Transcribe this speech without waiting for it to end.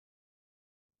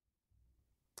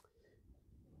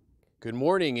Good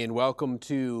morning and welcome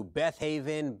to Beth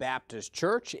Haven Baptist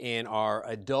Church in our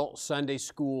adult Sunday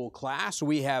school class.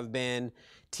 We have been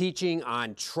teaching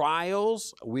on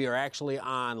trials. We are actually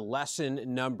on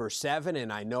lesson number 7,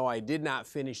 and I know I did not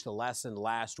finish the lesson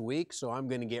last week, so I'm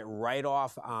going to get right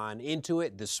off on into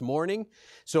it this morning.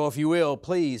 So if you will,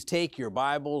 please take your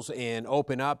Bibles and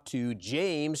open up to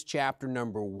James chapter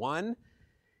number 1.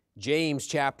 James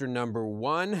chapter number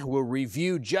 1. We'll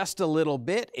review just a little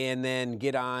bit and then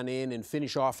get on in and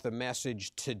finish off the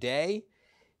message today.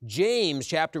 James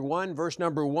chapter 1, verse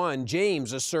number 1.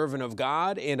 James, a servant of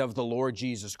God and of the Lord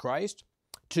Jesus Christ,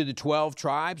 to the 12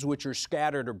 tribes which are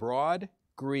scattered abroad,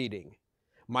 greeting.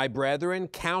 My brethren,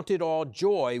 count it all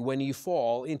joy when ye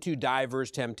fall into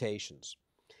divers temptations,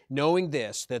 knowing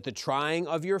this, that the trying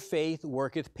of your faith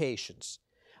worketh patience.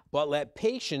 But let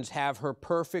patience have her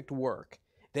perfect work,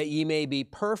 that ye may be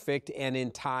perfect and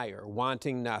entire,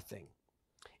 wanting nothing.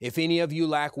 If any of you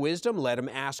lack wisdom, let him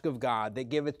ask of God, that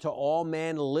giveth to all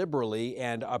men liberally,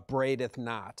 and upbraideth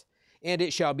not, and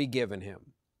it shall be given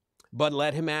him. But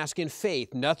let him ask in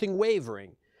faith, nothing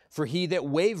wavering, for he that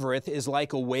wavereth is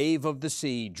like a wave of the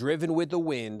sea, driven with the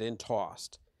wind and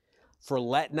tossed. For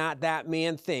let not that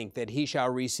man think that he shall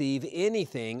receive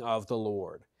anything of the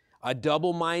Lord. A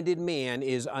double-minded man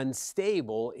is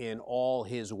unstable in all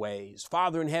his ways.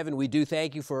 Father in heaven, we do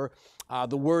thank you for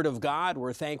the Word of God.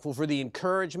 We're thankful for the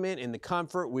encouragement and the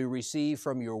comfort we receive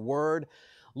from your Word.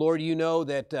 Lord, you know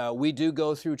that we do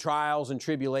go through trials and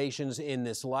tribulations in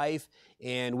this life,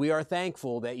 and we are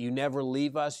thankful that you never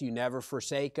leave us, you never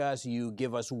forsake us, you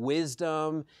give us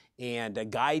wisdom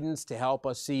and guidance to help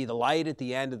us see the light at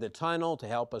the end of the tunnel, to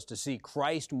help us to see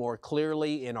Christ more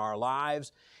clearly in our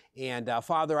lives. And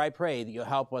Father, I pray that you'll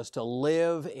help us to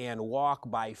live and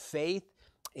walk by faith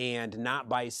and not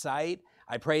by sight.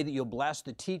 I pray that you'll bless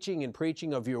the teaching and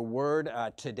preaching of your word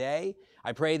today.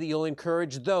 I pray that you'll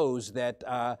encourage those that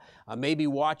may be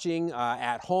watching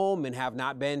at home and have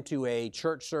not been to a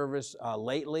church service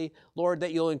lately. Lord,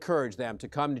 that you'll encourage them to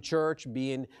come to church.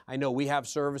 I know we have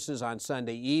services on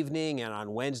Sunday evening and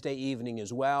on Wednesday evening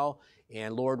as well.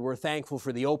 And Lord, we're thankful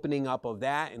for the opening up of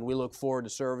that, and we look forward to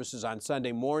services on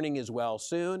Sunday morning as well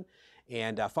soon.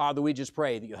 And Father, we just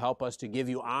pray that you help us to give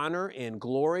you honor and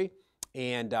glory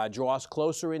and draw us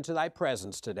closer into thy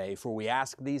presence today. For we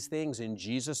ask these things in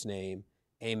Jesus' name,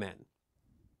 amen.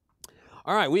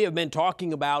 All right, we have been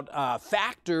talking about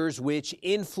factors which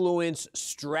influence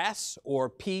stress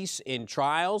or peace in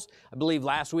trials. I believe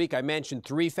last week I mentioned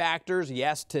 3 factors.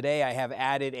 Yes, today I have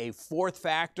added a 4th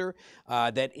factor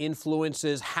that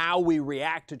influences how we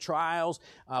react to trials,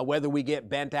 whether we get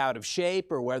bent out of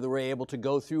shape or whether we're able to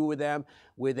go through with them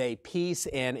with a peace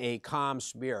and a calm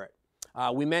spirit.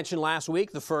 We mentioned last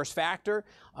week the first factor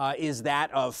is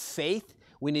that of faith.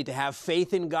 We need to have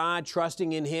faith in God,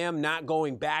 trusting in Him, not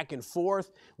going back and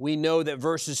forth. We know that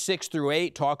verses 6 through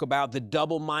 8 talk about the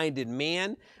double-minded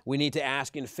man. We need to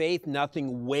ask in faith,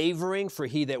 nothing wavering, for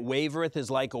he that wavereth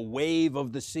is like a wave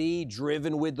of the sea,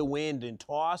 driven with the wind and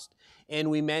tossed.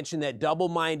 And we mentioned that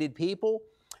double-minded people,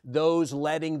 those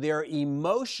letting their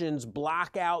emotions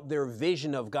block out their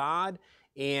vision of God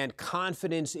and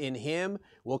confidence in Him,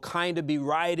 will kind of be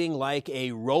riding like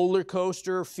a roller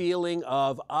coaster feeling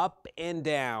of up and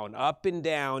down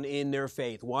in their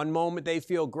faith. One moment they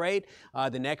feel great,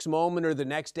 the next moment or the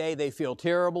next day they feel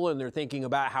terrible, and they're thinking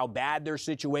about how bad their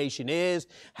situation is,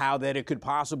 how that it could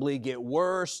possibly get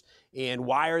worse, and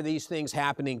why are these things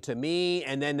happening to me?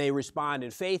 And then they respond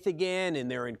in faith again,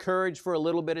 and they're encouraged for a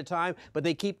little bit of time, but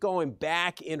they keep going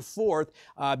back and forth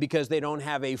because they don't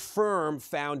have a firm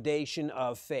foundation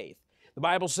of faith. The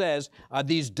Bible says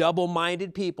these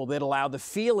double-minded people that allow the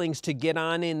feelings to get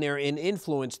on in there and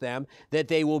influence them, that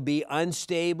they will be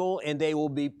unstable and they will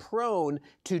be prone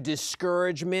to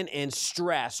discouragement and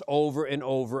stress over and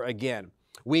over again.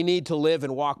 We need to live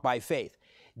and walk by faith.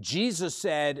 Jesus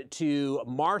said to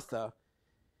Martha,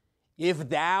 if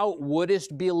thou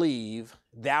wouldest believe,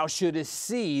 thou shouldest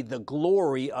see the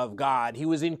glory of God. He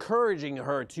was encouraging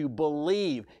her to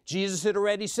believe. Jesus had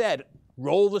already said,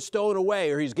 roll the stone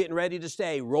away, or he's getting ready to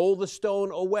say, roll the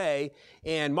stone away.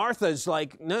 And Martha's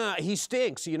like, nah, he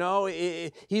stinks,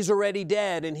 he's already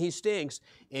dead and he stinks.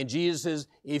 And Jesus says,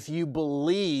 if you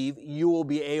believe, you will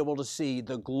be able to see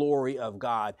the glory of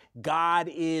God. God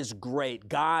is great.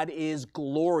 God is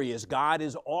glorious. God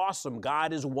is awesome.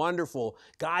 God is wonderful.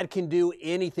 God can do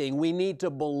anything. We need to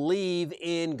believe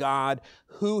in God,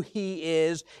 who He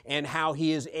is, and how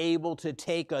He is able to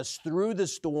take us through the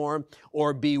storm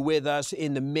or be with us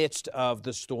in the midst of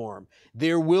the storm.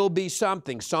 There will be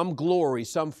something, some glory,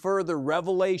 some further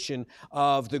revelation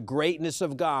of the greatness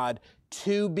of God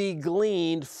to be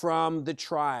gleaned from the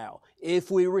trial.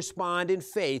 If we respond in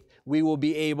faith, we will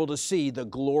be able to see the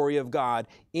glory of God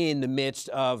in the midst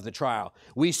of the trial.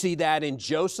 We see that in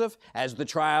Joseph as the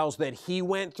trials that he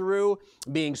went through,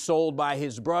 being sold by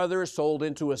his brothers, sold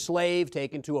into a slave,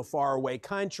 taken to a faraway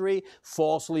country,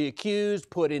 falsely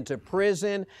accused, put into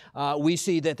prison. We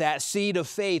see that seed of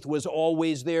faith was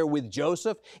always there with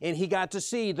Joseph, and he got to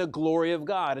see the glory of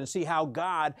God and see how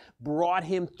God brought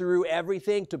him through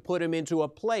everything to put him into a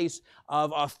place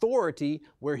of authority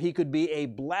where he could be a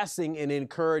blessing and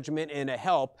encouragement and a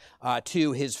help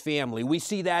to his family. We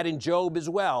see that in Job as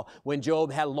well, when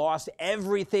Job had lost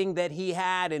everything that he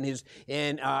had, and his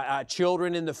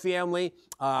children in the family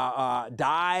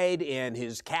died, and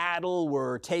his cattle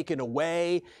were taken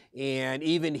away, and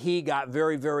even he got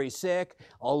very, very sick.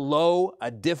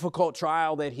 A difficult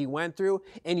trial that he went through,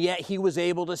 and yet he was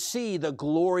able to see the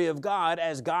glory of God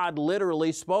as God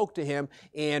literally spoke to him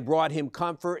and brought him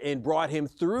comfort and brought him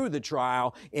through the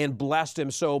trial and blessed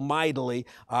him so mightily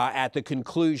at the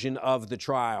conclusion of the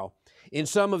trial. In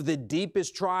some of the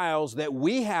deepest trials that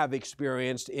we have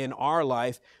experienced in our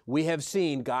life, we have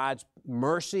seen God's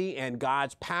mercy and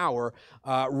God's power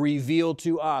revealed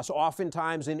to us,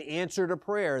 oftentimes in answer to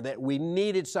prayer, that we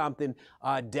needed something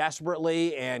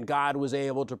desperately, and God was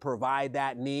able to provide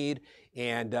that need.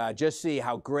 And just see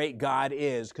how great God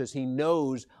is, because He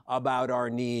knows about our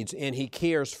needs, and He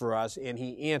cares for us, and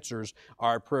He answers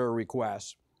our prayer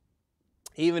requests.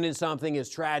 Even in something as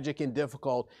tragic and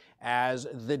difficult as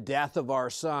the death of our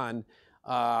son,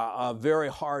 a very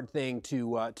hard thing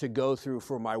to go through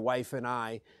for my wife and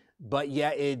I, but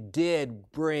yet it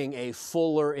did bring a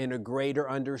fuller and a greater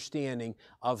understanding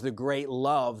of the great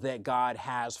love that God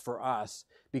has for us.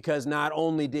 Because not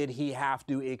only did He have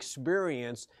to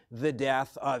experience the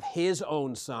death of His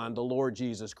own Son, the Lord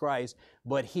Jesus Christ,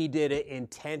 but He did it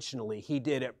intentionally. He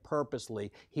did it purposely.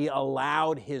 He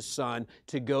allowed His Son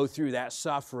to go through that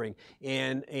suffering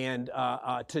and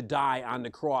to die on the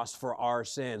cross for our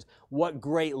sins. What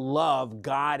great love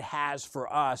God has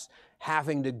for us,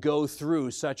 having to go through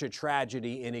such a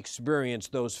tragedy and experience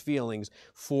those feelings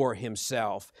for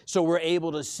Himself. So we're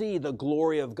able to see the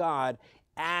glory of God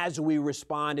as we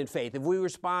respond in faith. If we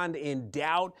respond in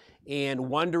doubt and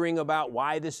wondering about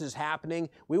why this is happening,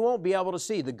 we won't be able to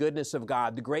see the goodness of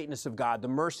God, the greatness of God, the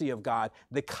mercy of God,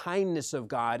 the kindness of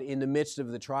God in the midst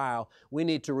of the trial. We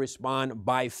need to respond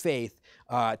by faith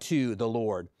to the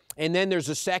Lord. And then there's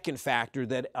a second factor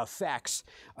that affects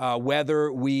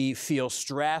whether we feel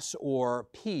stress or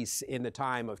peace in the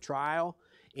time of trial,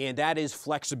 and that is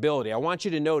flexibility. I want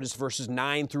you to notice verses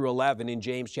 9 through 11 in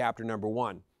James chapter number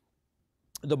 1.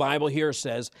 The Bible here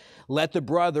says, "Let the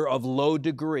brother of low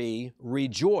degree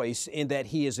rejoice in that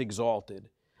he is exalted,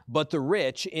 but the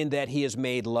rich in that he is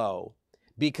made low.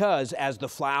 Because as the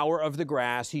flower of the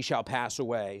grass he shall pass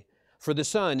away. For the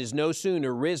sun is no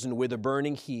sooner risen with a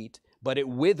burning heat, but it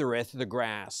withereth the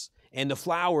grass, and the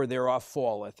flower thereof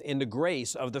falleth, and the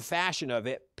grace of the fashion of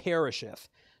it perisheth.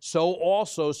 So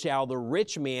also shall the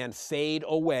rich man fade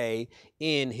away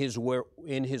in his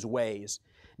ways."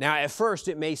 Now, at first,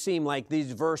 it may seem like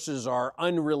these verses are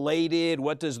unrelated.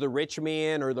 What does the rich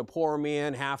man or the poor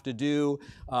man have to do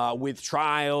with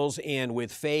trials and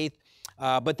with faith?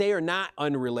 But they are not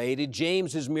unrelated.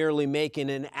 James is merely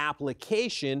making an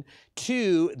application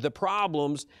to the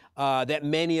problems that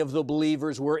many of the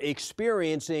believers were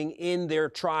experiencing in their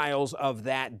trials of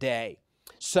that day.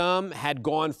 Some had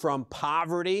gone from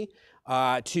poverty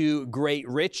to great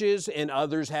riches, and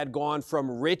others had gone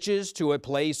from riches to a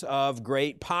place of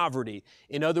great poverty.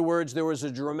 In other words, there was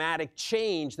a dramatic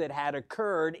change that had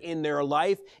occurred in their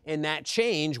life, and that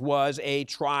change was a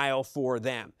trial for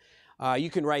them. You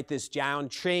can write this down.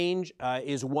 Change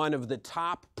is one of the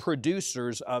top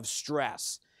producers of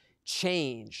stress.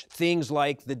 Change, things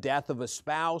like the death of a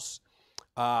spouse,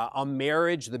 a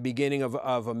marriage, the beginning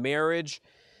of a marriage,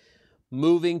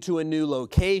 moving to a new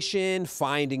location,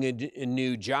 finding a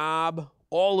new job.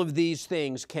 All of these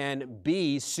things can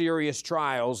be serious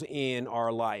trials in our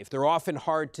life. They're often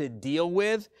hard to deal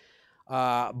with,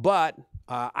 but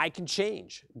I can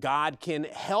change. God can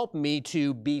help me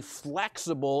to be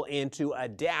flexible and to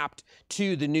adapt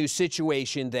to the new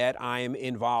situation that I am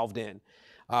involved in.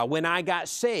 When I got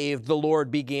saved, the Lord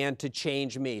began to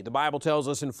change me. The Bible tells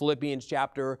us in Philippians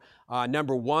chapter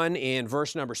number 1 and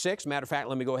verse number 6. Matter of fact,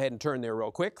 let me go ahead and turn there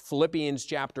real quick. Philippians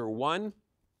chapter 1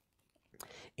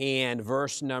 and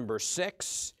verse number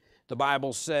 6. The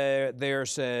Bible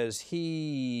says,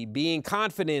 he, being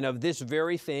confident of this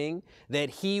very thing, that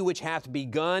he which hath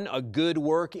begun a good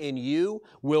work in you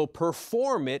will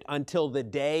perform it until the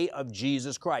day of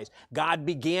Jesus Christ. God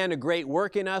began a great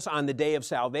work in us on the day of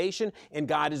salvation, and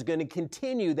God is going to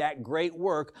continue that great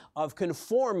work of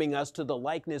conforming us to the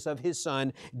likeness of his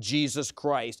Son, Jesus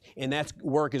Christ. And that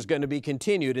work is going to be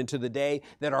continued into the day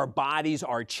that our bodies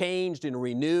are changed and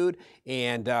renewed,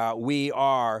 and we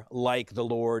are like the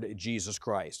Lord Jesus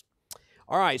Christ.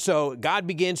 All right, so God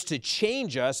begins to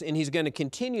change us, and he's going to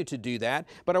continue to do that.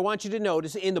 But I want you to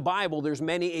notice in the Bible, there's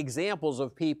many examples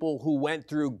of people who went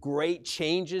through great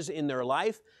changes in their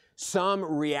life. Some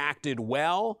reacted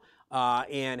well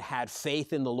and had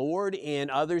faith in the Lord, and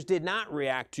others did not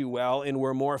react too well and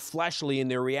were more fleshly in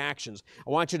their reactions. I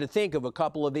want you to think of a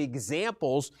couple of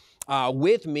examples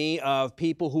with me of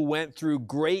people who went through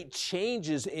great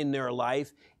changes in their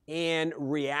life and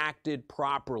reacted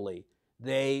properly.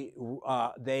 They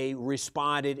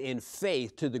responded in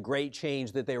faith to the great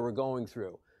change that they were going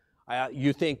through.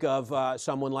 You think of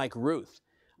someone like Ruth.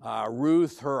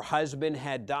 Ruth, her husband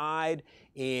had died,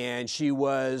 and she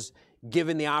was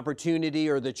given the opportunity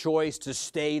or the choice to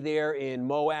stay there in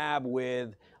Moab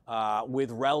with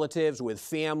relatives, with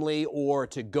family, or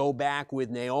to go back with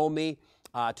Naomi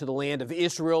to the land of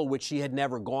Israel, which she had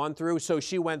never gone through. So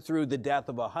she went through the death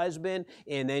of a husband,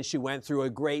 and then she went through a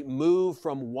great move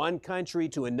from one country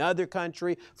to another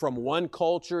country, from one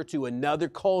culture to another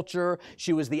culture.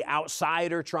 She was the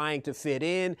outsider trying to fit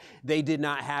in. They did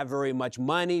not have very much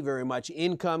money, very much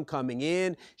income coming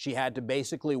in. She had to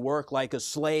basically work like a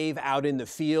slave out in the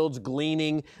fields,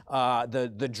 gleaning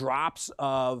the drops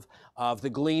of the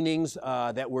gleanings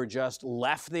that were just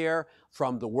left there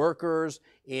from the workers.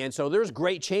 And so there's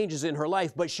great changes in her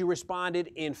life, but she responded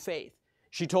in faith.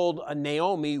 She told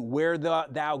Naomi, where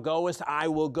thou goest, I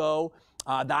will go.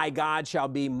 Thy God shall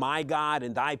be my God,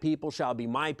 and thy people shall be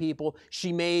my people.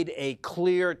 She made a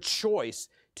clear choice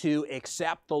to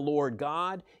accept the Lord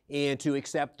God and to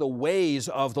accept the ways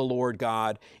of the Lord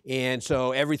God. And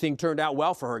so everything turned out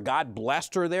well for her. God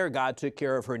blessed her there. God took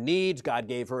care of her needs. God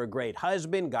gave her a great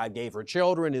husband. God gave her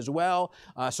children as well.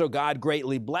 So God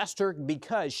greatly blessed her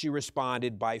because she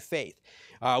responded by faith.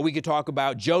 We could talk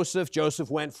about Joseph.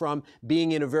 Joseph went from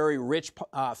being in a very rich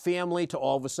family to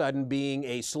all of a sudden being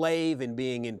a slave and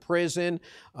being in prison.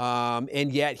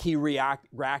 And yet he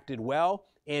reacted well.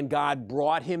 And God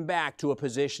brought him back to a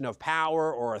position of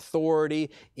power or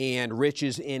authority and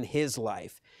riches in his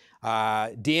life.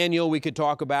 Daniel, we could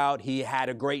talk about, he had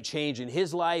a great change in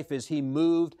his life as he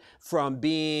moved from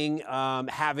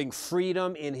having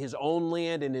freedom in his own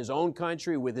land, in his own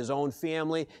country, with his own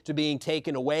family, to being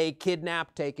taken away,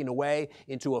 kidnapped, taken away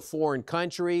into a foreign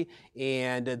country,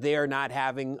 and there not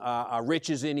having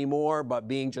riches anymore, but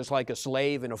being just like a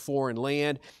slave in a foreign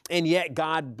land. And yet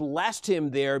God blessed him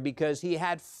there because he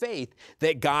had faith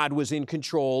that God was in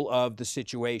control of the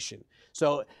situation.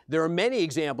 So there are many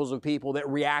examples of people that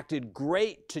reacted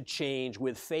great to change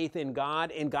with faith in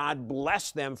God, and God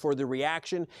blessed them for the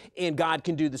reaction, and God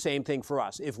can do the same thing for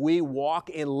us. If we walk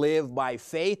and live by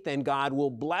faith, then God will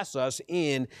bless us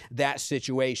in that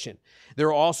situation. There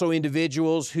are also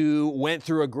individuals who went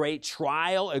through a great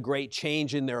trial, a great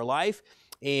change in their life,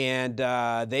 and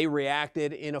they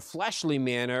reacted in a fleshly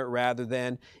manner rather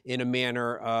than in a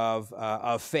manner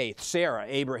of faith. Sarah,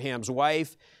 Abraham's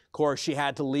wife, of course, she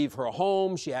had to leave her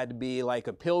home. She had to be like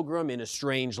a pilgrim in a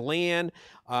strange land.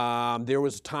 There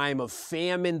was a time of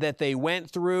famine that they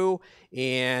went through,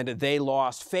 and they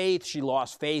lost faith. She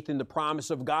lost faith in the promise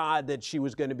of God that she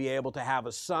was going to be able to have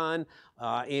a son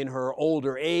in her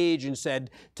older age, and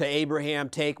said to Abraham,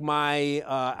 take my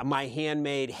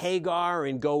handmaid Hagar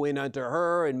and go in unto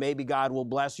her, and maybe God will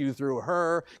bless you through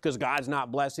her, because God's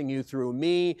not blessing you through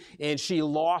me. And she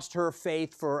lost her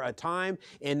faith for a time,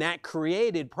 and that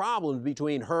created problems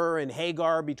between her and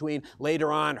Hagar, between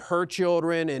later on her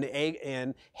children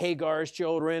and Hagar's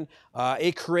children.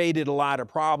 It created a lot of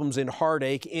problems and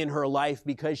heartache in her life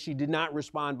because she did not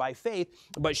respond by faith,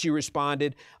 but she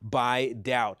responded by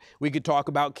doubt. We could talk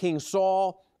about King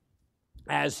Saul,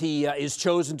 as he is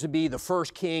chosen to be the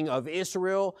first king of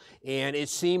Israel, and it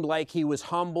seemed like he was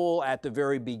humble at the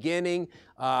very beginning,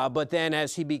 but then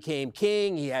as he became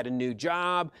king, he had a new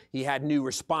job, he had new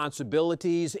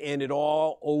responsibilities, and it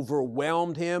all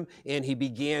overwhelmed him, and he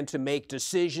began to make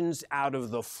decisions out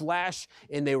of the flesh,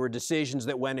 and they were decisions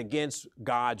that went against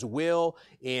God's will,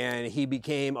 and he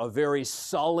became a very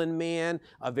sullen man,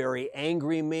 a very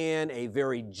angry man, a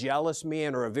very jealous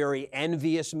man, or a very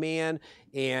envious man,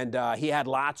 And he had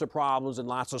lots of problems and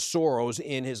lots of sorrows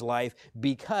in his life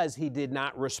because he did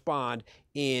not respond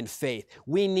in faith.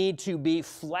 We need to be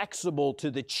flexible to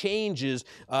the changes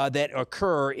that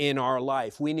occur in our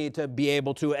life. We need to be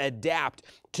able to adapt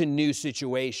to new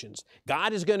situations.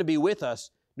 God is going to be with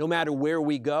us no matter where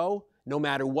we go. No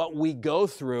matter what we go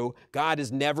through, God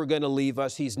is never going to leave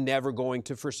us. He's never going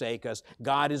to forsake us.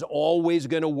 God is always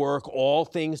going to work all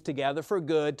things together for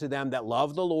good to them that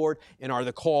love the Lord and are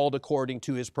the called according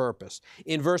to his purpose.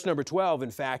 In verse number 12, in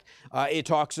fact,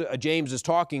 James is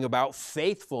talking about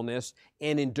faithfulness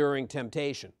and enduring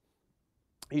temptation.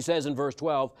 He says in verse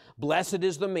 12, "Blessed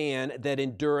is the man that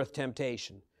endureth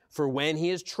temptation. For when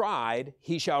he is tried,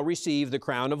 he shall receive the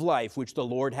crown of life, which the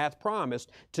Lord hath promised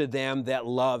to them that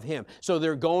love him." So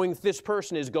this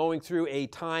person is going through a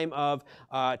time of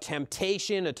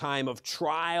temptation, a time of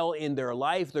trial in their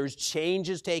life. There's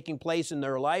changes taking place in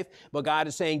their life, but God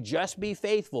is saying, just be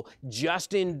faithful,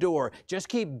 just endure, just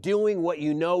keep doing what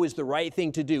you know is the right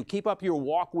thing to do. Keep up your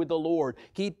walk with the Lord.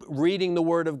 Keep reading the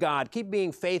Word of God. Keep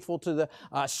being faithful to the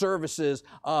services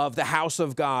of the house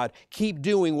of God. Keep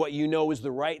doing what you know is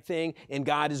the right thing, and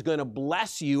God is going to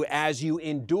bless you as you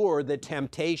endure the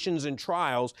temptations and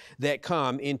trials that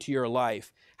come into your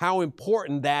life. How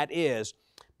important that is.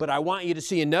 But I want you to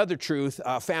see another truth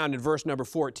found in verse number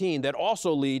 14 that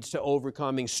also leads to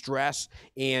overcoming stress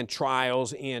and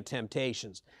trials and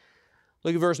temptations.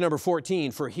 Look at verse number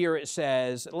 14. For here it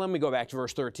says, let me go back to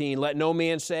verse 13. "Let no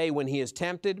man say when he is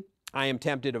tempted, I am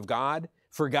tempted of God.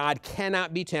 For God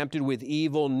cannot be tempted with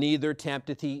evil, neither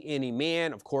tempteth he any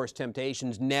man." Of course,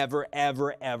 temptations never,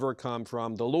 ever, ever come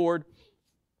from the Lord.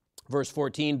 Verse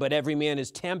 14, "But every man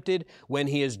is tempted when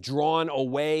he is drawn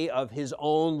away of his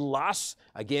own lusts."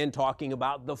 Again, talking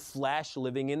about the flesh,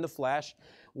 living in the flesh.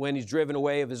 When he's driven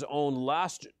away of his own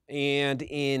lust and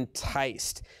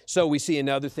enticed. So we see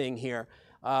another thing here.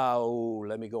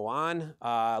 Let me go on.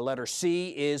 Letter C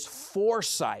is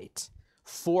foresight.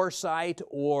 Foresight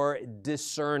or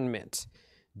discernment.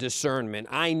 Discernment.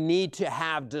 I need to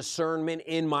have discernment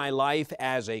in my life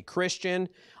as a Christian.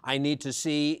 I need to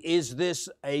see, is this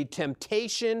a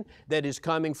temptation that is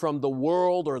coming from the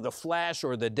world or the flesh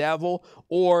or the devil,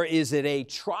 or is it a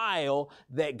trial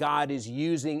that God is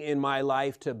using in my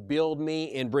life to build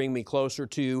me and bring me closer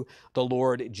to the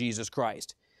Lord Jesus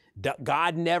Christ?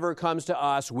 God never comes to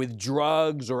us with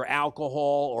drugs or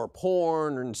alcohol or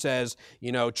porn and says,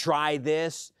 try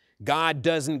this. God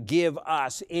doesn't give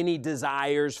us any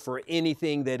desires for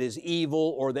anything that is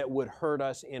evil or that would hurt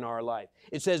us in our life.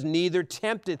 It says, "Neither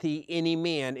tempteth he any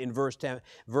man" in verse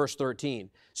 13.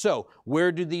 So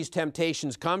where do these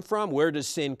temptations come from? Where does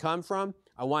sin come from?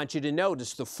 I want you to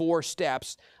notice the 4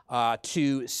 steps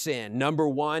to sin. Number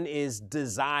 1 is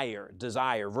desire.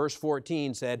 Desire. Verse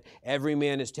 14 said, "Every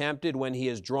man is tempted when he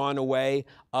is drawn away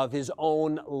of his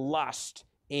own lust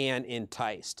and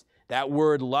enticed." That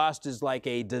word lust is like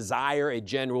a desire, a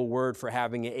general word for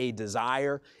having a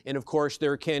desire. And of course,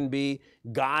 there can be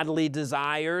godly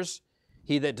desires.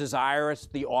 "He that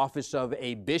desireth the office of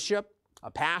a bishop, a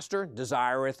pastor,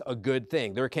 desireth a good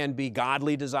thing." There can be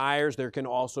godly desires. There can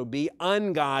also be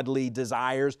ungodly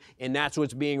desires. And that's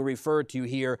what's being referred to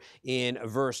here in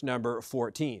verse number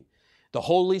 14. The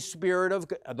Holy Spirit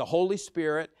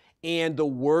and the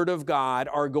Word of God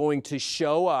are going to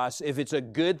show us if it's a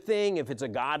good thing, if it's a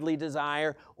godly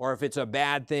desire, or if it's a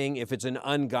bad thing, if it's an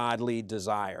ungodly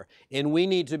desire. And we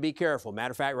need to be careful.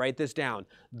 Matter of fact, write this down.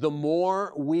 The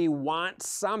more we want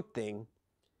something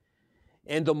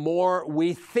and the more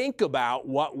we think about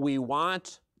what we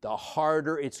want, the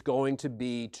harder it's going to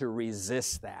be to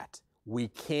resist that. We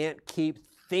can't keep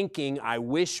thinking, "I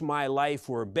wish my life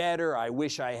were better. I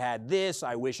wish I had this.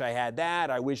 I wish I had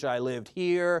that. I wish I lived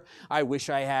here. I wish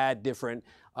I had different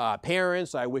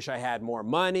parents. I wish I had more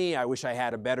money. I wish I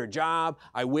had a better job.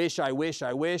 I wish.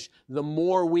 The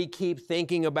more we keep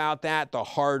thinking about that, the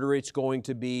harder it's going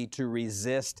to be to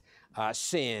resist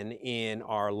sin in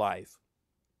our life.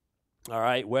 All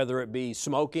right, whether it be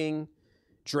smoking,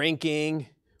 drinking,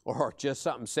 or just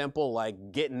something simple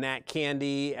like getting that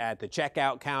candy at the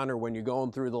checkout counter when you're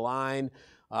going through the line.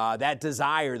 That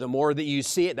desire, the more that you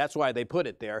see it, that's why they put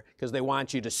it there, because they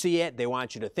want you to see it, they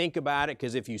want you to think about it,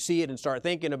 because if you see it and start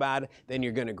thinking about it, then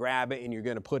you're going to grab it and you're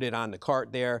going to put it on the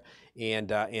cart there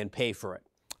and pay for it.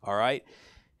 All right?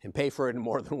 And pay for it in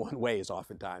more than one way is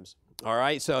oftentimes. All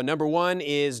right, so number 1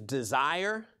 is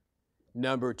desire.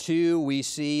 Number 2, we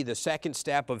see the second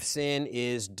step of sin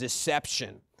is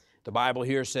deception. The Bible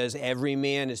here says every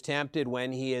man is tempted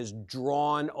when he is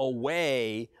drawn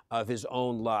away of his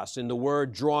own lust. And the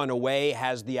word drawn away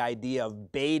has the idea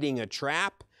of baiting a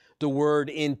trap. The word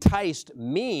enticed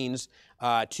means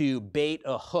to bait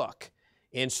a hook.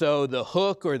 And so the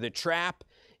hook or the trap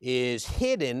is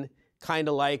hidden, kind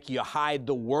of like you hide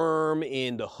the worm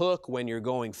in the hook when you're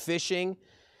going fishing.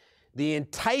 The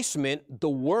enticement, the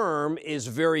worm, is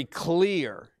very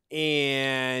clear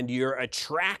and you're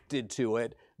attracted to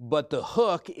it, but the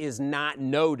hook is not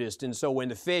noticed. And so when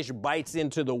the fish bites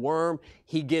into the worm,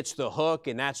 he gets the hook,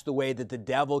 and that's the way that the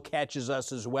devil catches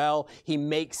us as well. He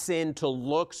makes sin to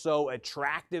look so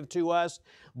attractive to us,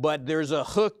 but there's a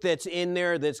hook that's in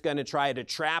there that's going to try to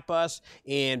trap us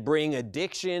and bring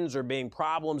addictions or bring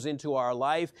problems into our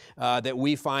life that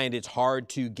we find it's hard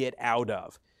to get out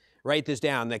of. Write this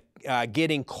down. That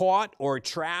getting caught or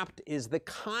trapped is the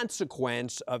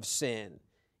consequence of sin.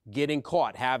 Getting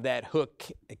caught, have that hook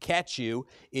catch you,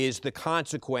 is the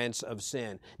consequence of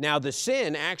sin. Now, the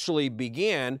sin actually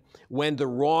began when the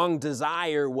wrong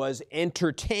desire was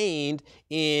entertained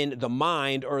in the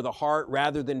mind or the heart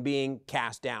rather than being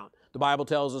cast down. The Bible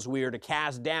tells us we are to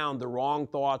cast down the wrong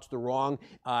thoughts, the wrong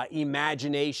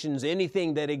imaginations,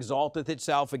 anything that exalteth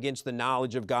itself against the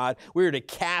knowledge of God. We are to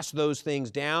cast those things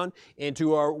down, and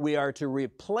we are to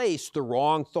replace the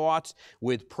wrong thoughts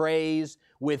with praise,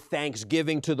 with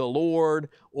thanksgiving to the Lord,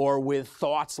 or with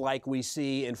thoughts like we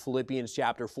see in Philippians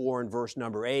chapter 4 and verse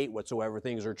number 8, whatsoever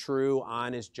things are true,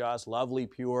 honest, just, lovely,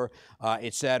 pure,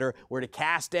 etc. We're to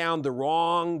cast down the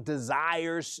wrong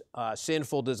desires,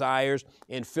 sinful desires,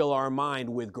 and fill our mind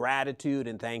with gratitude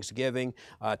and thanksgiving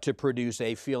to produce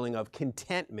a feeling of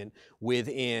contentment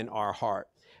within our heart.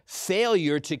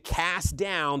 Failure to cast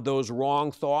down those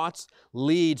wrong thoughts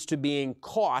leads to being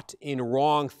caught in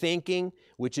wrong thinking,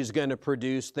 which is going to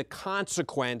produce the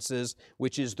consequences,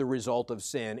 which is the result of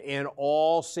sin. And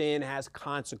all sin has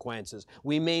consequences.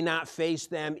 We may not face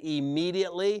them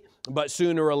immediately, but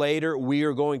sooner or later we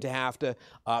are going to have to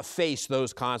face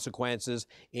those consequences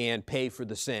and pay for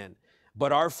the sin.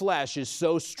 But our flesh is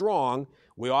so strong,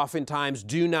 we oftentimes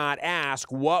do not ask,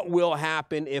 what will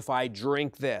happen if I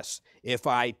drink this, if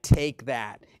I take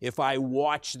that, if I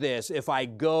watch this, if I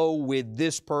go with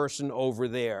this person over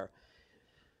there?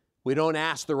 We don't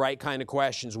ask the right kind of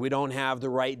questions. We don't have the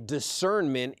right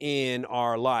discernment in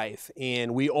our life.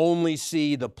 And we only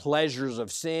see the pleasures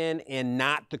of sin and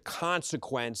not the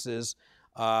consequences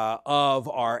of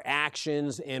our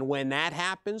actions. And when that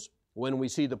happens, when we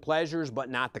see the pleasures but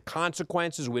not the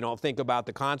consequences, we don't think about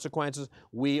the consequences,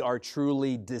 we are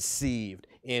truly deceived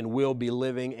and will be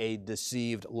living a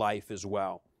deceived life as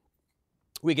well.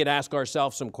 We could ask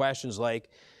ourselves some questions like,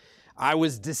 I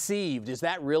was deceived. Is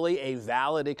that really a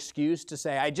valid excuse to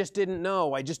say, I just didn't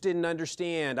know, I just didn't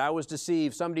understand, I was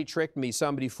deceived, somebody tricked me,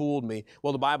 somebody fooled me?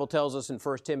 Well, the Bible tells us in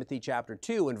 1 Timothy chapter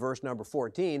 2 and verse number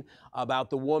 14 about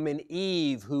the woman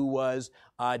Eve who was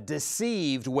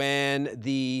deceived when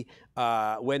the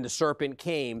serpent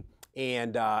came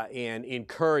and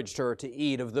encouraged her to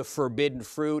eat of the forbidden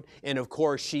fruit. And of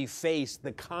course, she faced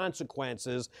the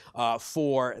consequences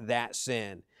for that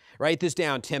sin. Write this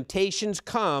down. Temptations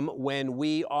come when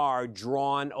we are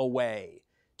drawn away.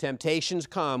 Temptations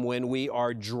come when we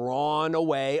are drawn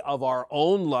away of our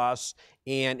own lusts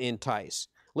and entice.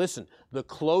 Listen, the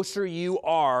closer you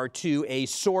are to a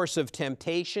source of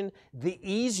temptation, the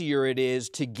easier it is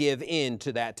to give in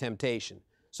to that temptation.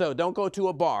 So don't go to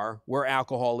a bar where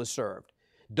alcohol is served.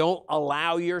 Don't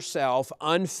allow yourself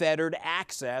unfettered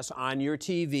access on your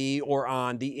TV or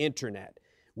on the internet.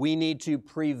 We need to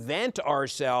prevent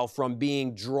ourselves from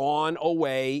being drawn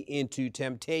away into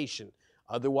temptation.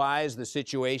 Otherwise, the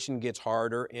situation gets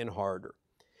harder and harder.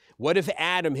 What if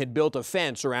Adam had built a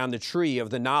fence around the tree of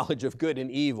the knowledge of good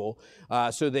and evil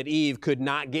so that Eve could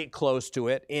not get close to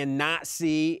it and not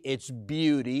see its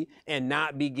beauty and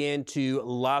not begin to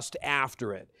lust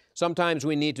after it? Sometimes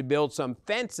we need to build some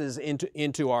fences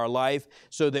into our life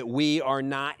so that we are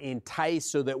not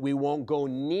enticed, so that we won't go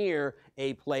near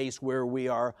a place where we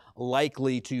are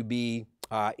likely to be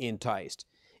enticed.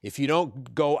 If you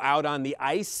don't go out on the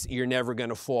ice, you're never going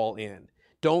to fall in.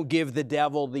 Don't give the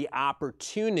devil the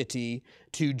opportunity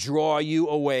to draw you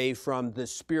away from the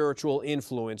spiritual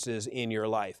influences in your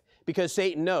life. Because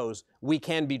Satan knows we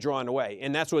can be drawn away.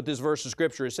 And that's what this verse of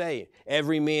Scripture is saying.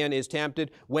 Every man is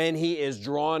tempted when he is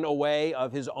drawn away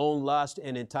of his own lust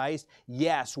and enticed.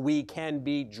 Yes, we can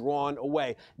be drawn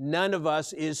away. None of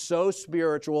us is so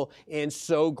spiritual and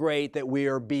so great that we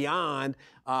are beyond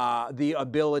the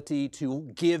ability to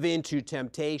give into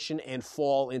temptation and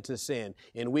fall into sin.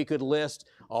 And we could list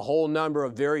a whole number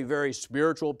of very, very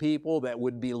spiritual people that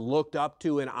would be looked up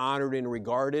to and honored and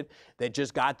regarded that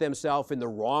just got themselves in the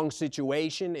wrong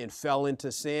situation and fell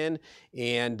into sin.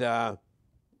 And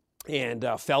and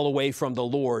fell away from the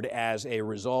Lord as a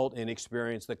result and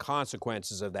experienced the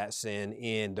consequences of that sin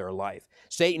in their life.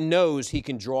 Satan knows he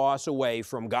can draw us away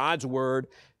from God's word,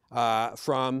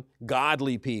 from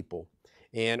godly people,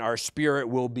 and our spirit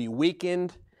will be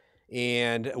weakened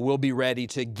and we'll be ready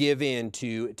to give in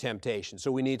to temptation.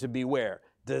 So we need to beware.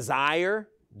 Desire,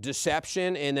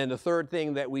 deception, and then the third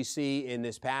thing that we see in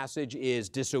this passage is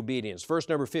disobedience. Verse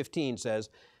number 15 says,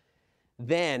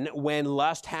 "Then when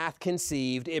lust hath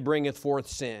conceived, it bringeth forth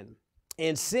sin.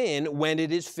 And sin, when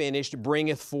it is finished,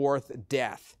 bringeth forth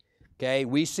death." Okay,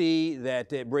 we see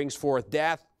that it brings forth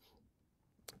death.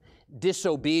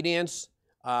 Disobedience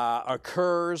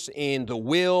occurs in the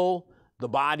will. The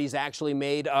body's actually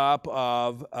made up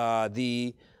of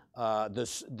the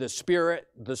spirit,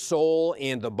 the soul,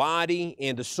 and the body.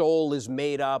 And the soul is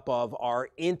made up of our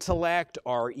intellect,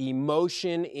 our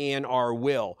emotion, and our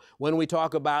will. When we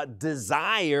talk about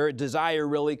desire, desire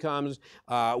really comes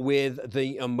with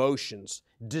the emotions.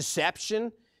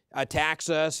 Deception attacks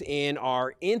us in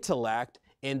our intellect.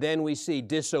 And then we see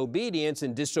disobedience,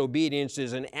 and disobedience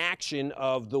is an action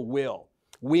of the will.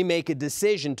 We make a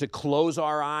decision to close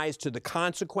our eyes to the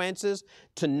consequences,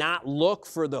 to not look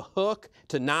for the hook,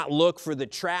 to not look for the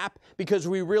trap, because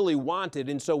we really want it,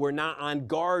 and so we're not on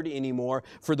guard anymore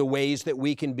for the ways that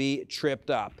we can be tripped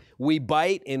up. We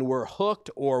bite and we're hooked,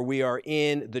 or we are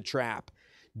in the trap.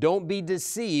 Don't be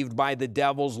deceived by the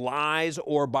devil's lies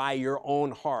or by your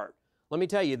own heart. Let me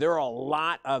tell you, there are a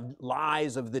lot of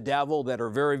lies of the devil that are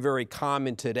very, very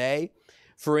common today.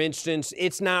 For instance,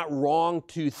 it's not wrong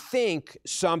to think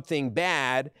something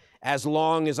bad as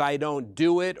long as I don't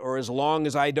do it or as long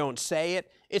as I don't say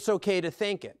it. It's okay to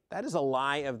think it. That is a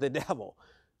lie of the devil.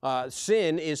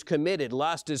 Sin is committed,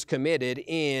 lust is committed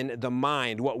in the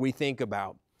mind, what we think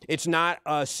about. It's not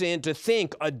a sin to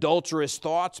think adulterous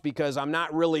thoughts because I'm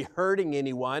not really hurting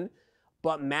anyone.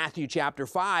 But Matthew chapter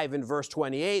 5 and verse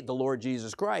 28, the Lord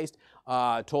Jesus Christ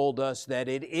told us that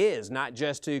it is not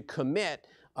just to commit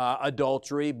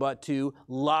adultery, but to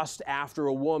lust after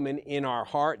a woman in our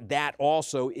heart. That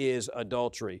also is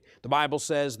adultery. The Bible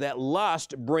says that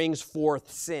lust brings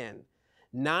forth sin,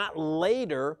 not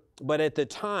later, but at the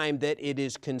time that it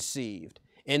is conceived.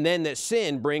 And then that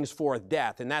sin brings forth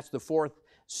death. And that's the fourth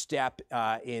step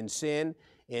in sin,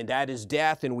 and that is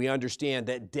death. And we understand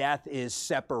that death is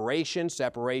separation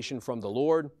from the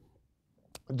Lord.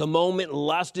 The moment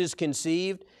lust is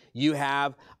conceived, you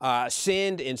have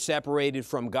sinned and separated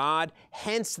from God,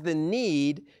 hence the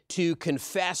need to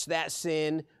confess that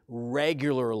sin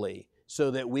regularly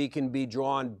so that we can be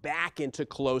drawn back into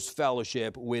close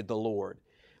fellowship with the Lord.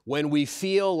 When we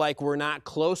feel like we're not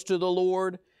close to the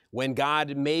Lord, when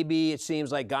maybe it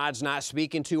seems like God's not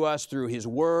speaking to us through His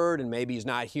Word and maybe He's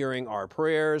not hearing our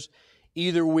prayers,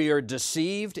 either we are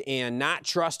deceived and not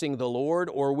trusting the Lord,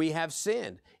 or we have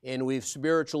sinned and we've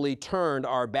spiritually turned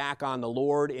our back on the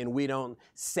Lord and we don't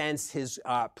sense His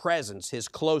presence, His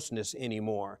closeness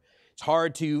anymore. It's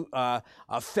hard to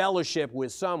fellowship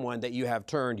with someone that you have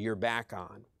turned your back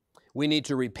on. We need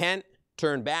to repent,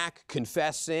 turn back,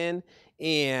 confess sin,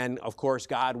 and of course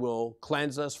God will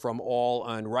cleanse us from all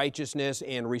unrighteousness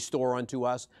and restore unto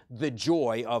us the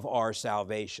joy of our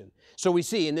salvation. So we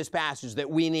see in this passage that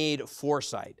we need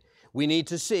foresight. We need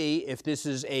to see if this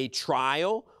is a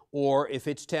trial or if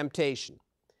it's temptation.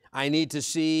 I need to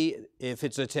see if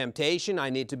it's a temptation. I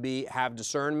need to have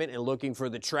discernment and looking for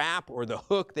the trap or the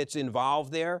hook that's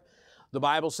involved there. The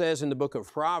Bible says in the book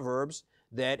of Proverbs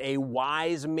that a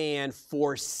wise man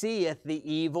foreseeth the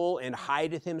evil and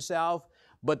hideth himself,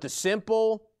 but the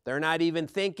simple, they're not even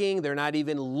thinking, they're not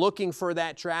even looking for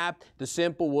that trap. The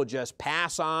simple will just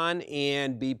pass on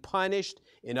and be punished.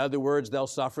 In other words, they'll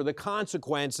suffer the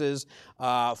consequences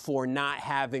for not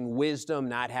having wisdom,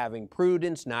 not having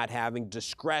prudence, not having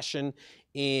discretion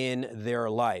in their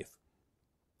life.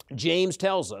 James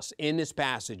tells us in this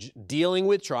passage, dealing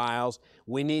with trials,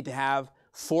 we need to have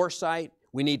foresight,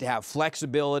 we need to have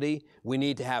flexibility, we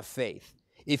need to have faith.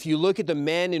 If you look at the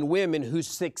men and women who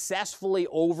successfully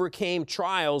overcame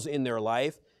trials in their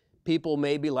life, people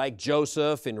maybe like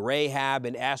Joseph and Rahab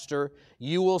and Esther,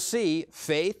 you will see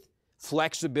faith,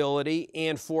 flexibility,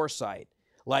 and foresight.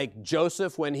 Like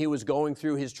Joseph, when he was going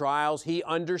through his trials, he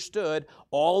understood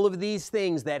all of these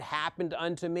things that happened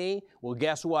unto me. Well,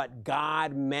 guess what?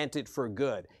 God meant it for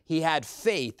good. He had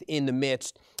faith in the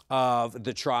midst of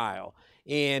the trial.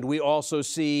 And we also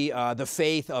see the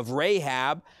faith of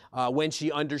Rahab when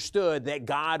she understood that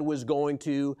God was going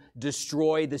to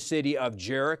destroy the city of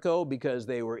Jericho because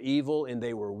they were evil and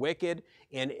they were wicked.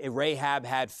 And Rahab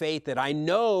had faith that I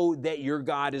know that your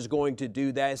God is going to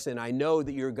do this, and I know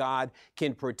that your God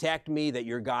can protect me, that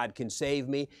your God can save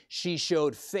me. She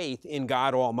showed faith in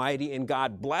God Almighty, and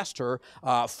God blessed her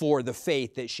for the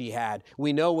faith that she had.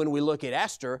 We know when we look at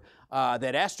Esther,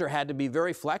 that Esther had to be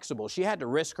very flexible. She had to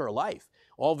risk her life.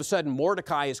 All of a sudden,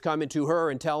 Mordecai is coming to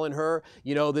her and telling her,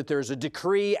 that there's a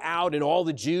decree out and all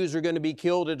the Jews are going to be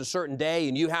killed at a certain day,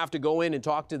 and you have to go in and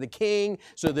talk to the king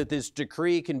so that this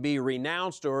decree can be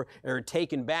renounced or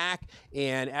taken back.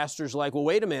 And Esther's like, well,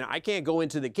 wait a minute, I can't go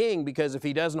into the king because if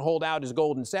he doesn't hold out his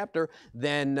golden scepter,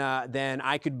 then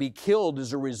I could be killed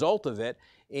as a result of it.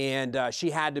 And she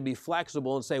had to be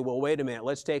flexible and say, well, wait a minute,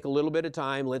 let's take a little bit of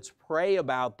time. Let's pray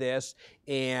about this,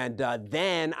 and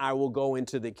then I will go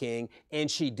into the king.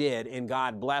 And she did, and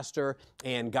God blessed her,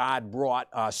 and God brought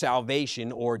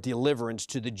salvation or deliverance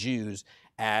to the Jews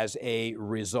as a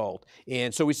result.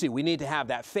 And so we see we need to have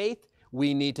that faith.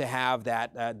 We need to have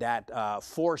that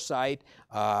foresight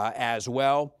as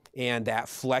well, and that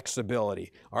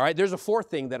flexibility. All right, there's a fourth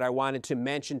thing that I wanted to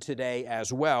mention today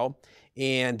as well,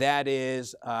 and that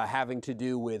is having to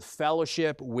do with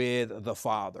fellowship with the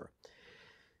Father.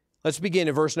 Let's begin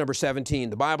in verse number 17.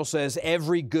 The Bible says,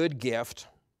 every good gift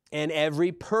and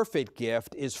every perfect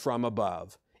gift is from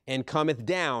above, and cometh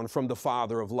down from the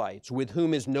Father of lights, with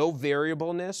whom is no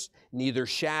variableness, neither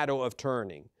shadow of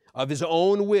turning. Of his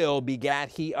own will begat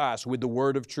he us with the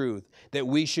word of truth, that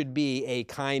we should be a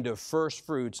kind of first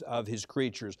fruits of his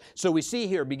creatures. So we see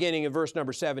here, beginning in verse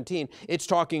number 17, it's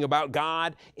talking about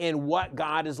God and what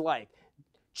God is like.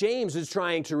 James is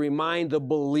trying to remind the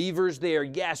believers there,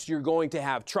 yes, you're going to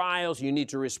have trials. You need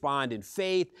to respond in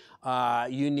faith.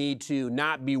 You need to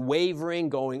not be wavering,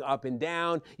 going up and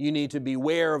down. You need to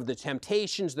beware of the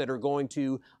temptations that are going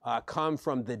to come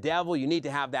from the devil. You need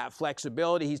to have that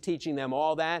flexibility. He's teaching them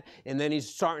all that. And then he's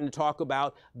starting to talk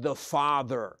about the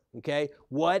Father. Okay,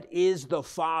 what is the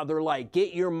Father like?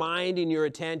 Get your mind and your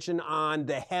attention on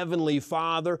the Heavenly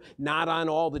Father, not on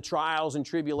all the trials and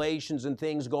tribulations and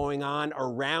things going on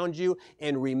around you.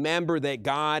 And remember that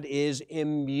God is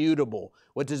immutable.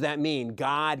 What does that mean?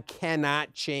 God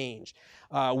cannot change.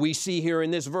 We see here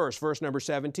in this verse number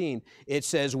 17, it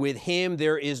says, with him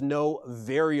there is no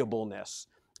variableness.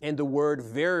 And the word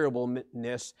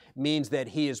variableness means that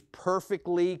he is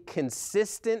perfectly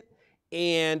consistent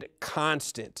and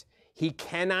constant. He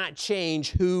cannot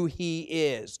change who he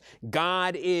is.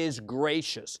 God is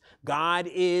gracious. God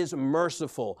is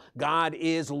merciful. God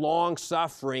is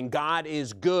long-suffering. God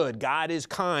is good. God is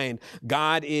kind.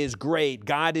 God is great.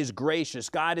 God is gracious.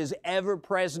 God is ever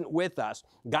present with us.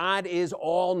 God is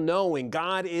all-knowing.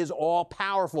 God is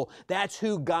all-powerful. That's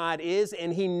who God is,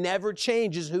 and he never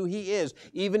changes who he is.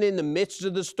 Even in the midst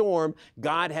of the storm,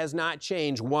 God has not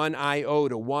changed one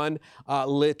iota, one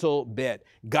little bit.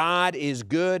 God is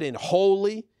good and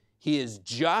holy. He is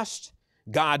just.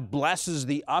 God blesses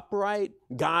the upright.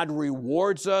 God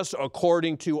rewards us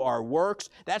according to our works.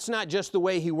 That's not just the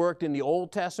way he worked in the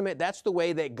Old Testament. That's the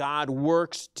way that God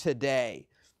works today.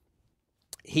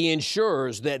 He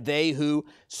ensures that they who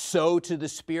sow to the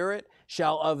Spirit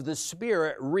shall of the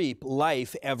Spirit reap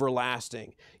life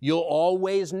everlasting. You'll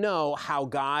always know how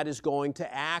God is going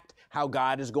to act, how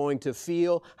God is going to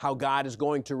feel, how God is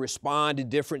going to respond in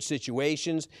different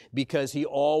situations, because he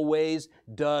always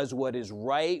does what is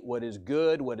right, what is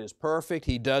good, what is perfect.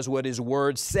 He does what his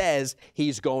word says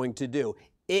he's going to do.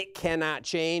 It cannot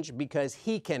change because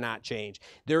he cannot change.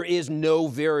 There is no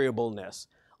variableness.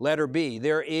 Letter B,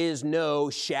 there is no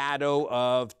shadow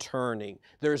of turning.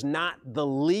 There's not the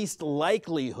least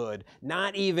likelihood,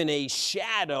 not even a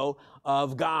shadow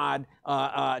of God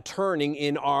turning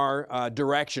in our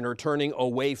direction or turning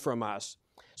away from us.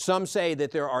 Some say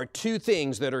that there are two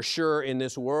things that are sure in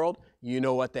this world. You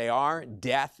know what they are: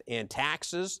 death and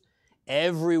taxes.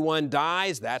 Everyone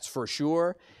dies, that's for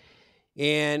sure.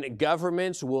 And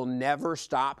governments will never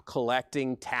stop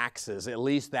collecting taxes. At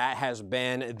least that has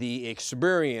been the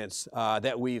experience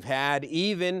that we've had.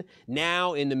 Even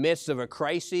now, in the midst of a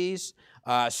crisis,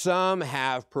 some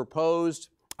have proposed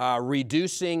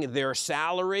reducing their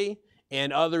salary,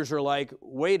 and others are like,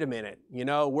 wait a minute,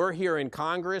 we're here in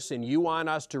Congress and you want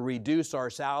us to reduce our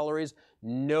salaries?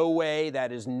 No way,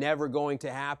 that is never going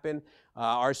to happen.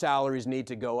 Our salaries need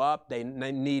to go up. They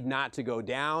need not to go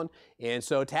down. And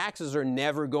so taxes are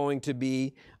never going to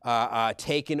be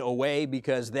taken away,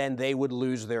 because then they would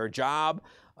lose their job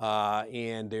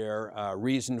and their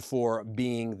reason for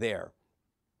being there.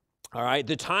 All right,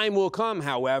 the time will come,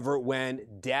 however, when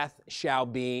death shall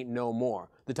be no more.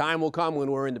 The time will come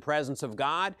when we're in the presence of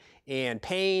God, and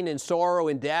pain and sorrow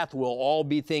and death will all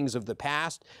be things of the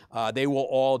past. They will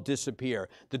all disappear.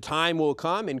 The time will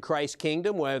come in Christ's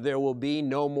kingdom where there will be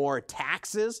no more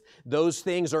taxes. Those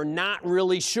things are not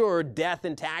really sure, death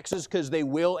and taxes, because they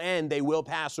will end. They will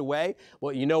pass away.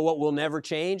 Well, you know what will never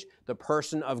change? The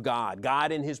person of God.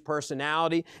 God in his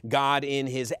personality, God in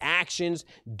his actions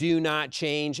do not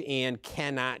change and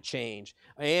cannot change.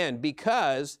 And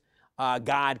because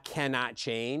God cannot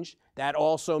change, that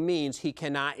also means he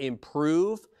cannot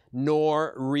improve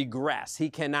nor regress.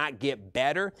 He cannot get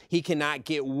better. He cannot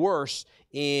get worse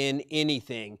in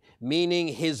anything, meaning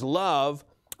his love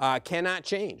cannot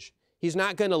change. He's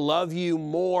not going to love you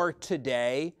more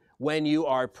today when you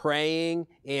are praying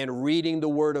and reading the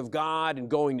Word of God and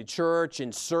going to church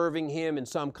and serving him in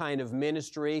some kind of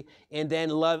ministry, and then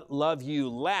love you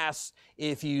less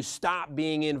if you stop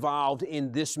being involved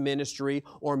in this ministry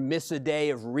or miss a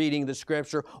day of reading the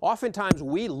Scripture. Oftentimes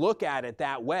we look at it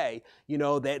that way, you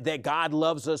know, that God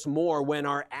loves us more when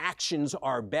our actions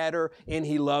are better, and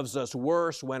he loves us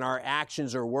worse when our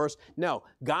actions are worse. No,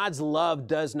 God's love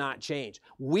does not change.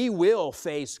 We will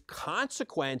face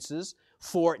consequences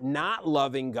for not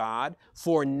loving God,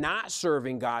 for not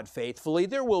serving God faithfully.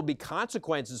 There will be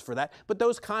consequences for that, but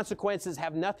those consequences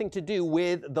have nothing to do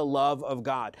with the love of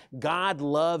God. God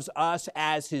loves us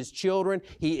as his children.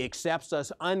 He accepts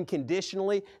us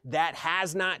unconditionally. That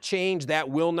has not changed. That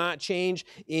will not change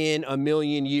in a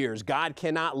million years. God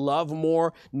cannot love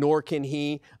more, nor can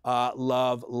he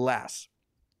love less.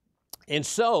 And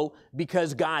so,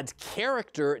 because God's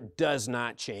character does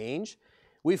not change,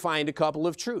 we find a couple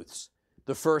of truths.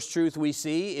 The first truth we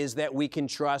see is that we can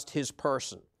trust his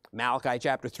person. Malachi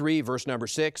chapter 3, verse number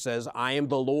 6 says, I am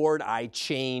the Lord, I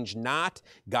change not.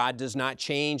 God does not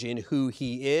change in who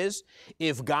he is.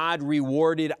 If God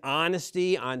rewarded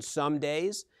honesty on some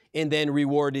days and then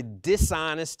rewarded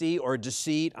dishonesty or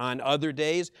deceit on other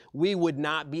days, we would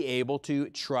not be able to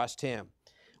trust him.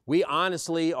 We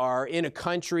honestly are in a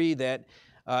country that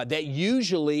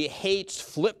usually hates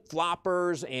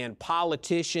flip-floppers and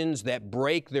politicians that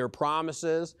break their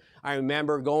promises. I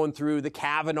remember going through the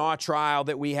Kavanaugh trial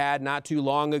that we had not too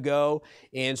long ago,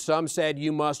 and some said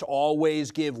you must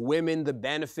always give women the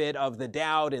benefit of the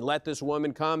doubt and let this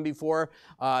woman come before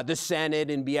the Senate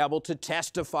and be able to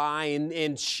testify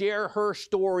and share her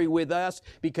story with us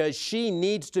because she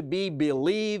needs to be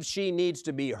believed, she needs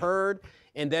to be heard.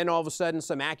 And then all of a sudden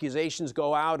some accusations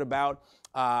go out about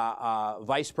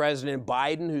Vice President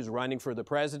Biden, who's running for the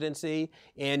presidency,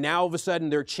 and now all of a sudden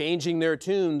they're changing their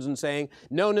tunes and saying,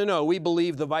 no, we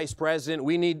believe the vice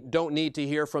president, don't need to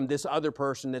hear from this other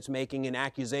person that's making an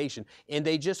accusation. And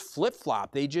they just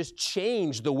flip-flop, they just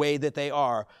change the way that they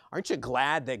are. Aren't you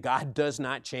glad that God does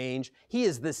not change? He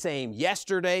is the same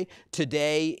yesterday,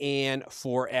 today, and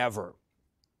forever.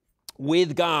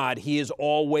 With God, he is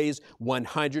always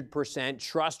 100%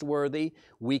 trustworthy.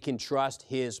 We can trust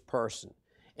his person.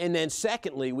 And then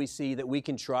secondly, we see that we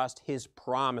can trust his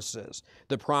promises,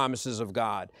 the promises of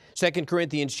God. 2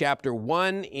 Corinthians chapter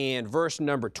 1 and verse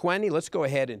number 20. Let's go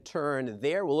ahead and turn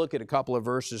there. We'll look at a couple of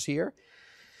verses here.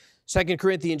 2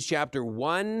 Corinthians chapter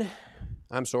 1,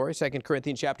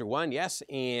 yes,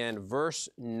 and verse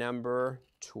number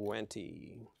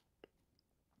 20.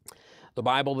 The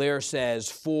Bible there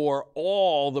says, for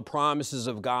all the promises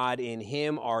of God in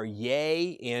him are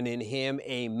yea, and in him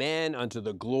amen, unto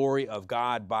the glory of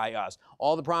God by us.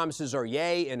 All the promises are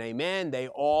yea and amen. They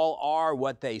all are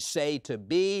what they say to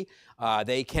be.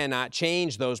 They cannot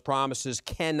change. Those promises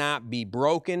cannot be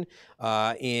broken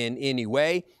in any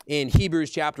way. In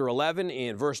Hebrews chapter 11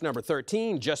 and verse number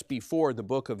 13, just before the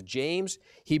book of James,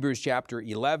 Hebrews chapter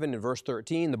 11 and verse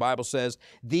 13, the Bible says,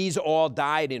 these all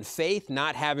died in faith,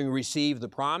 not having received the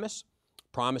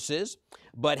promises,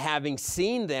 but having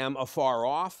seen them afar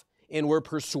off, and were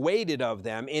persuaded of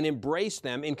them and embraced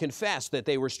them and confessed that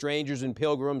they were strangers and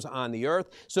pilgrims on the earth.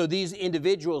 So these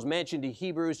individuals mentioned in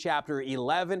Hebrews chapter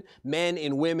 11, men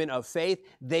and women of faith,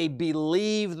 they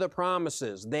believed the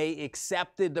promises. They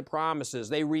accepted the promises.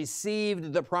 They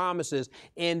received the promises,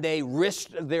 and they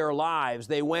risked their lives.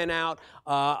 They went out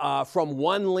from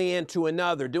one land to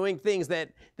another, doing things that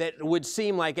would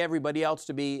seem like everybody else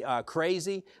to be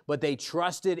crazy, but they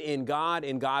trusted in God,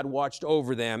 and God watched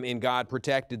over them, and God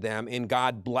protected them, and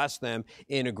God blessed them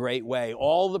in a great way.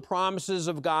 All the promises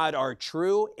of God are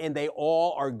true, and they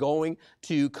all are going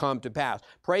to come to pass.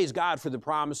 Praise God for the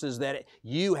promises that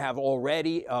you have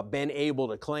already been able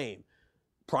to claim.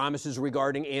 Promises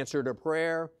regarding answer to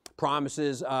prayer,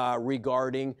 promises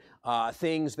regarding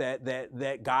things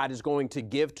that God is going to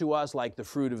give to us, like the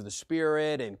fruit of the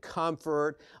Spirit and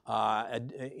comfort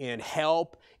and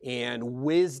help and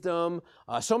wisdom.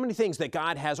 So many things that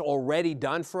God has already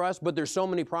done for us, but there's so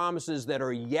many promises that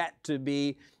are yet to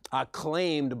be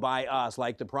claimed by us,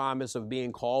 like the promise of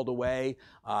being called away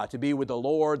to be with the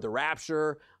Lord, the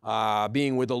rapture,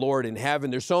 being with the Lord in heaven.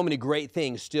 There's so many great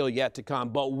things still yet to come,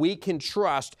 but we can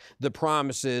trust the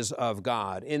promises of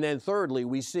God. And then thirdly,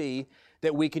 we see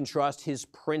that we can trust His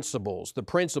principles, the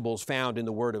principles found in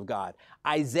the Word of God.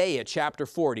 Isaiah chapter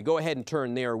 40, go ahead and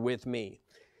turn there with me.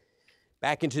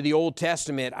 Back into the Old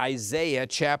Testament, Isaiah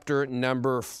chapter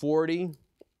number 40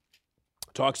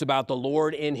 talks about the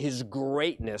Lord and His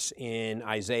greatness in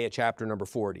Isaiah chapter number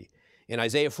 40. In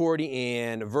Isaiah 40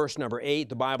 and verse number 8,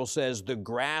 the Bible says, "The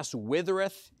grass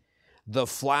withereth, the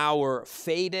flower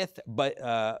fadeth, but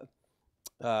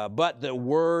the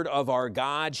word of our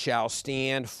God shall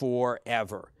stand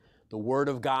forever." The word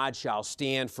of God shall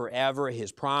stand forever.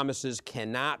 His promises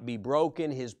cannot be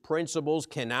broken. His principles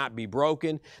cannot be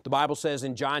broken. The Bible says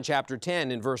in John chapter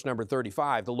 10, in verse number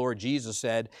 35, the Lord Jesus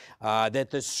said that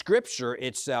the Scripture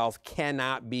itself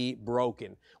cannot be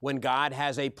broken. When God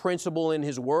has a principle in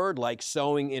His word, like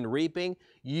sowing and reaping,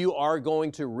 you are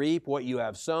going to reap what you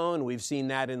have sown. We've seen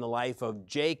that in the life of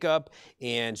Jacob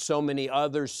and so many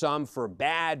others, some for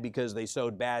bad because they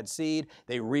sowed bad seed.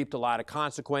 They reaped a lot of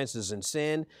consequences and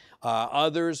sin.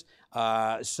 Others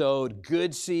sowed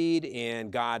good seed,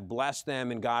 and God blessed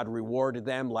them and God rewarded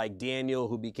them, like Daniel,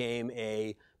 who became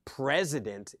a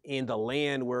president in the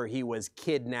land where he was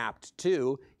kidnapped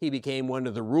to. He became one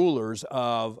of the rulers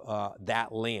of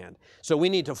that land. So we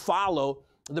need to follow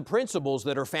the principles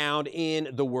that are found in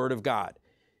the Word of God.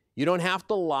 You don't have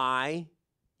to lie.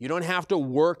 You don't have to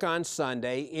work on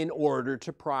Sunday in order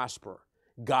to prosper.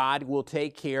 God will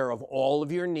take care of all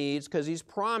of your needs because He's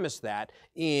promised that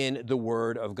in the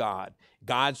Word of God.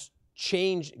 God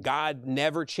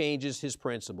never changes His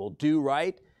principle. Do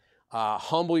right.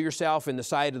 Humble yourself in the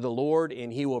sight of the Lord,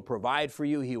 and He will provide for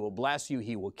you. He will bless you.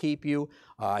 He will keep you.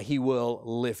 He will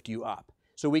lift you up.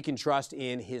 So we can trust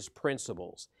in His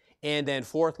principles. And then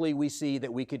fourthly, we see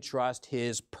that we could trust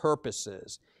His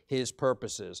purposes. His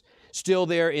purposes. Still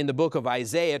there in the book of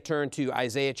Isaiah, turn to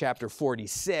Isaiah chapter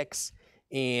 46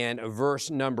 and verse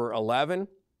number 11.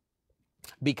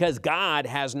 Because God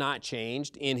has not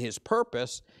changed in His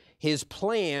purpose, His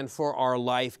plan for our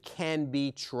life can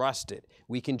be trusted.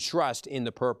 We can trust in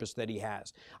the purpose that He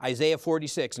has. Isaiah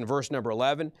 46 and verse number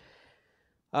 11.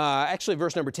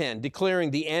 Verse number 10,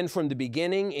 declaring the end from the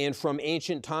beginning and from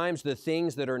ancient times the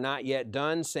things that are not yet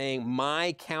done, saying,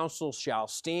 "My counsel shall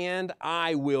stand,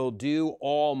 I will do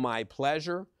all my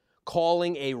pleasure,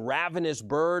 calling a ravenous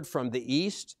bird from the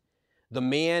east, the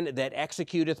man that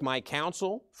executeth my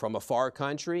counsel from a far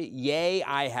country. Yea,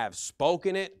 I have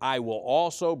spoken it, I will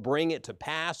also bring it to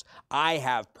pass. I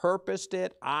have purposed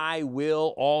it, I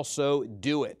will also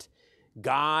do it."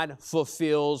 God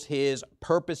fulfills His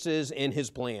purposes and His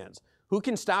plans. Who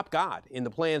can stop God in the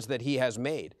plans that He has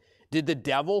made? Did the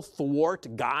devil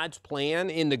thwart God's plan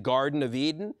in the Garden of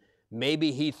Eden?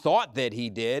 Maybe he thought that he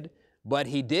did, but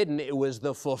he didn't. It was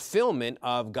the fulfillment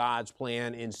of God's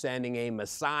plan in sending a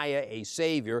Messiah, a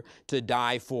Savior, to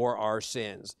die for our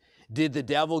sins. Did the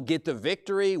devil get the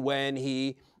victory when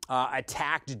he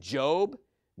attacked Job?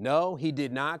 No, he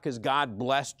did not, because God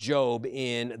blessed Job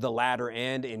in the latter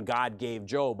end, and God gave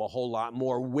Job a whole lot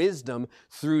more wisdom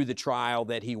through the trial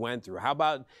that he went through. How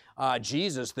about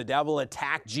Jesus? The devil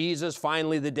attacked Jesus.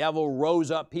 Finally, the devil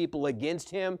rose up people against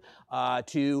Him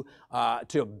to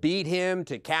beat Him,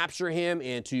 to capture Him,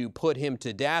 and to put Him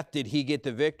to death. Did he get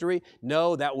the victory?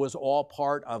 No, that was all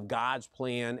part of God's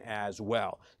plan as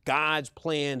well. God's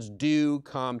plans do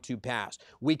come to pass.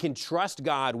 We can trust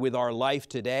God with our life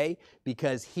today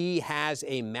because He has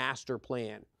a master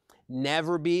plan.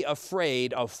 Never be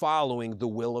afraid of following the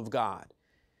will of God.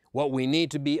 What we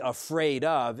need to be afraid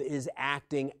of is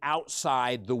acting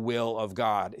outside the will of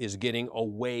God, is getting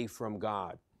away from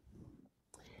God.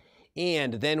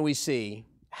 And then we see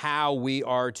how we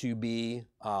are to be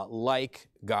like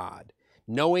God.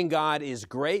 Knowing God is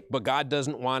great, but God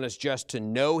doesn't want us just to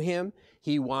know Him.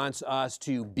 He wants us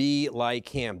to be like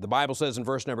Him. The Bible says in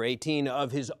verse number 18,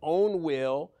 "Of His own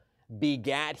will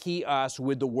begat He us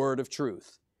with the word of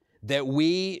truth, that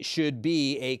we should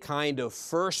be a kind of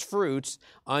first fruits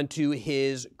unto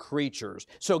his creatures.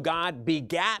 So God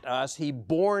begat us. He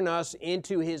born us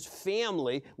into his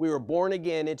family. We were born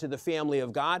again into the family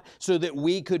of God so that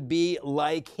we could be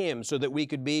like him, so that we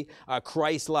could be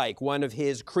Christ-like, one of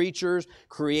his creatures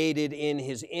created in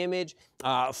his image,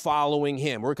 following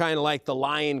him. We're kind of like the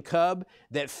lion cub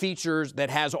that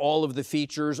has all of the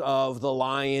features of the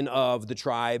lion of the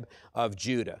tribe of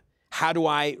Judah. How do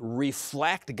I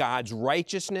reflect God's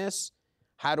righteousness?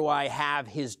 How do I have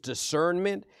his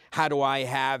discernment? How do I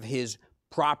have his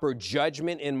proper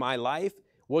judgment in my life?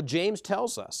 Well, James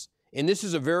tells us, and this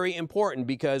is very important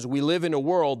because we live in a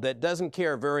world that doesn't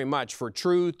care very much for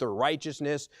truth or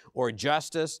righteousness or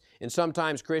justice, and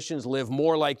sometimes Christians live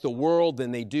more like the world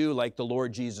than they do like the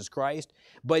Lord Jesus Christ.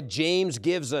 But James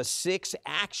gives us 6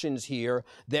 actions here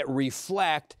that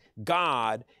reflect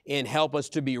God and help us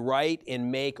to be right and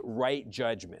make right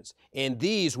judgments. And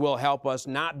these will help us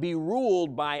not be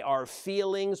ruled by our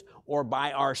feelings or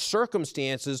by our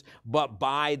circumstances, but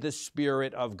by the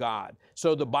Spirit of God.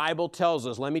 So the Bible tells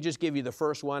us, let me just give you the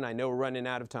first one. I know we're running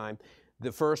out of time.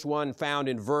 The first one found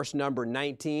in verse number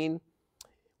 19,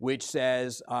 which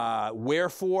says,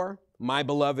 wherefore, my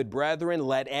beloved brethren,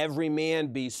 let every man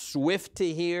be swift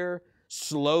to hear,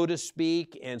 slow to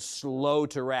speak, and slow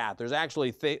to wrath. There's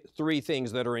actually 3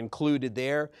 things that are included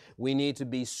there. We need to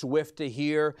be swift to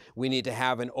hear. We need to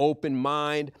have an open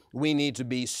mind. We need to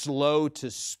be slow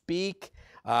to speak.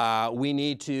 We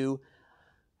need to,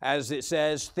 as it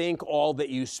says, think all that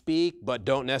you speak, but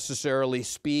don't necessarily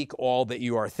speak all that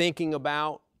you are thinking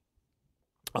about.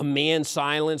 A man's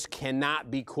silence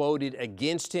cannot be quoted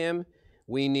against him.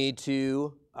 We need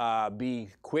to be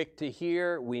quick to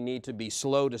hear. We need to be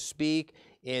slow to speak.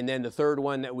 And then the third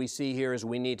one that we see here is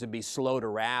we need to be slow to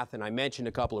wrath. And I mentioned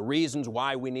a couple of reasons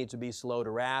why we need to be slow to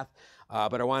wrath.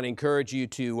 But I want to encourage you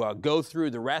to go through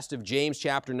the rest of James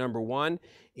chapter number 1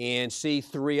 and see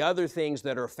 3 other things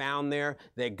that are found there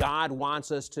that God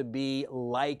wants us to be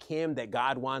like him, that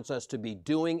God wants us to be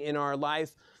doing in our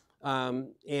life.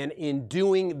 And in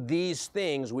doing these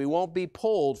things, we won't be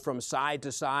pulled from side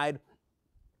to side.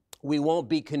 We won't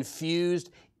be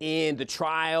confused in the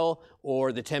trial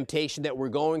or the temptation that we're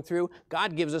going through.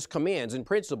 God gives us commands and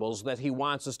principles that he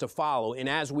wants us to follow. And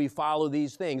as we follow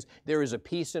these things, there is a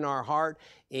peace in our heart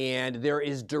and there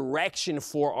is direction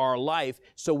for our life,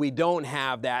 so we don't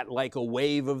have that like a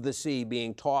wave of the sea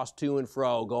being tossed to and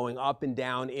fro, going up and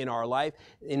down in our life.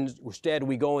 Instead,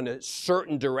 we go in a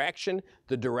certain direction,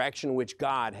 the direction which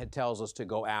God tells us to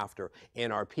go after.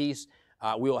 And our peace,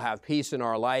 we will have peace in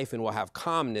our life and we'll have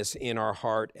calmness in our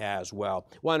heart as well.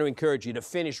 I want to encourage you to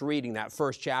finish reading that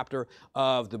first chapter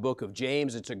of the book of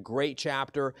James. It's a great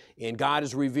chapter, and God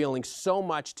is revealing so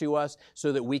much to us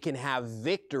so that we can have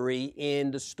victory in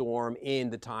the storm,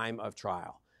 in the time of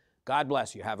trial. God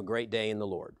bless you. Have a great day in the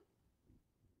Lord.